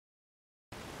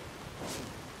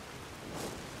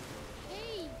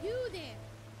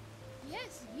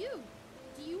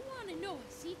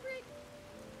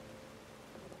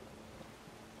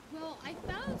I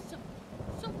found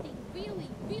something really,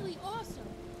 really awesome,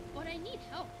 but I need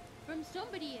help from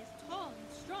somebody as tall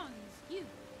and strong as you.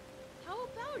 How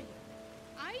about it?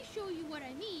 I show you what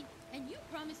I mean, and you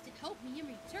promise to help me in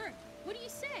return. What do you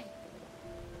say?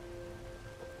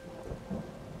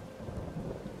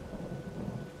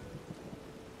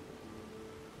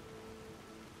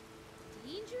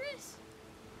 Dangerous?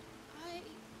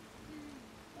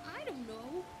 I don't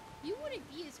know. You wouldn't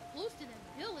be as close to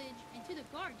the village and to the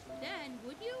guards then,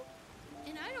 would you?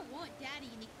 And I don't want Daddy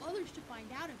and the others to find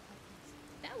out about this.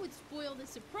 That would spoil the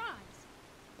surprise.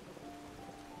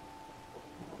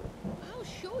 I'll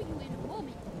show you in a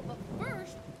moment, but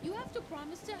first, you have to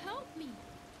promise to help me.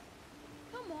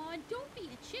 Come on, don't be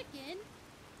a chicken.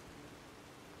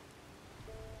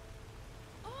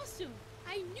 Awesome!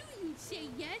 I knew you'd say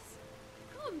yes.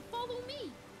 Come, follow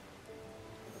me.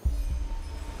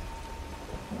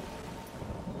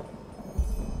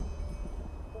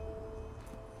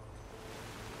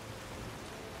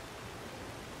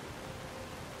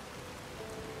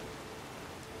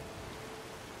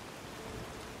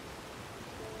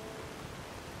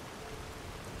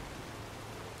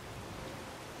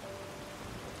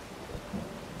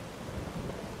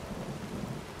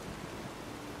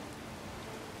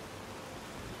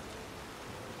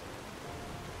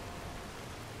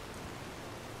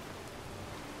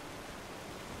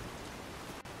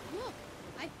 Look,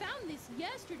 I found this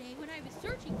yesterday when I was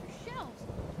searching for shells.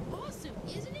 Awesome,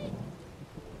 isn't it?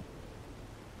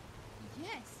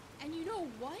 Yes, and you know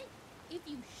what? If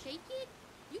you shake it,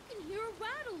 you can hear a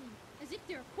rattling, as if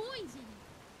there are coins in it.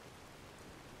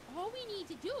 All we need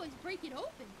to do is break it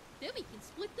open, then we can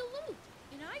split the loot,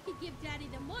 and I could give Daddy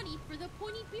the money for the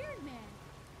pointy beard man.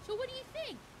 So what do you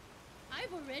think?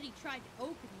 I've already tried to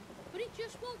open it, but it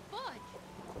just won't budge.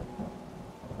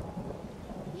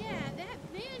 Yeah, that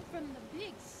man from the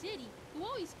big city who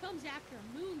always comes after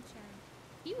a moon turn.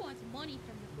 He wants money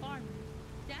from the farmers.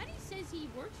 Daddy says he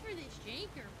works for this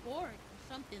Janker board or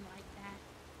something like that.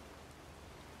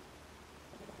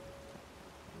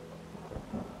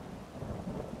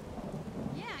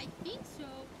 Yeah, I think so.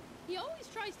 He always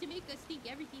tries to make us think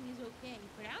everything is okay,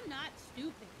 but I'm not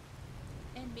stupid.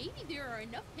 And maybe there are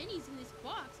enough pennies in this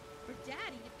box for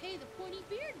Daddy to pay the pointy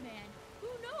beard man. Who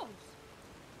knows?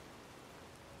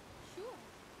 Sure.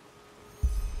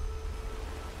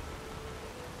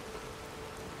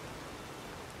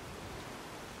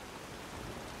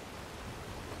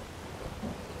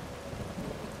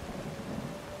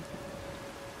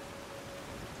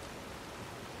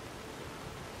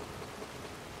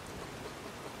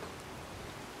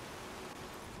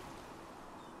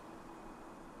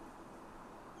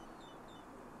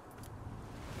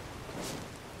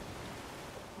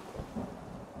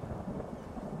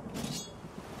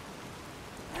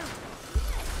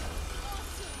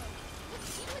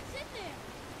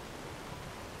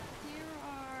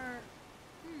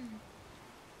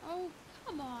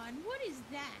 What is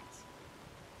that?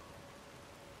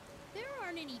 There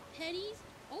aren't any pennies,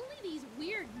 only these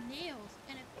weird nails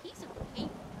and a piece of paper.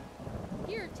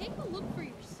 Here, take a look for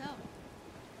yourself.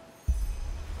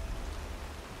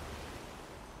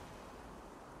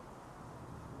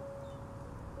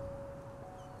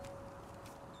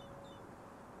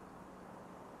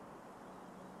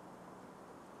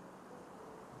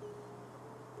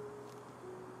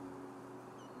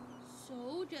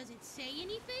 So, does it say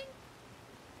anything?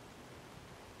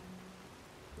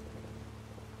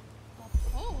 A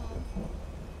poem?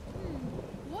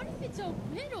 What if it's a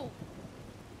riddle?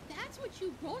 That's what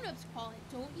you grown-ups call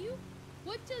it, don't you?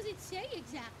 What does it say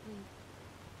exactly?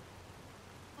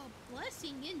 A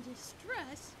blessing in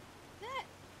distress? That...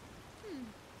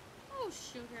 Oh,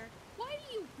 sugar, why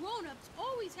do you grown-ups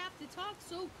always have to talk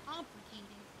so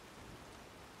complicated?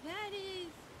 That is...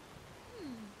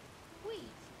 Wait.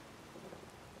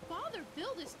 Father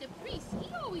Bildus the priest,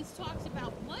 he always talks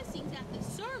about blessings at the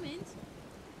sermons.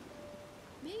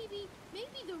 Maybe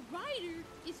the writer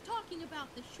is talking about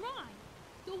the shrine,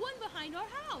 the one behind our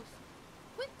house.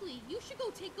 Quickly, you should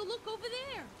go take a look over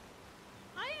there.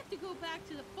 I have to go back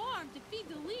to the farm to feed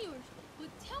the Leers, but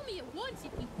tell me at once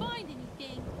if you find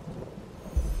anything.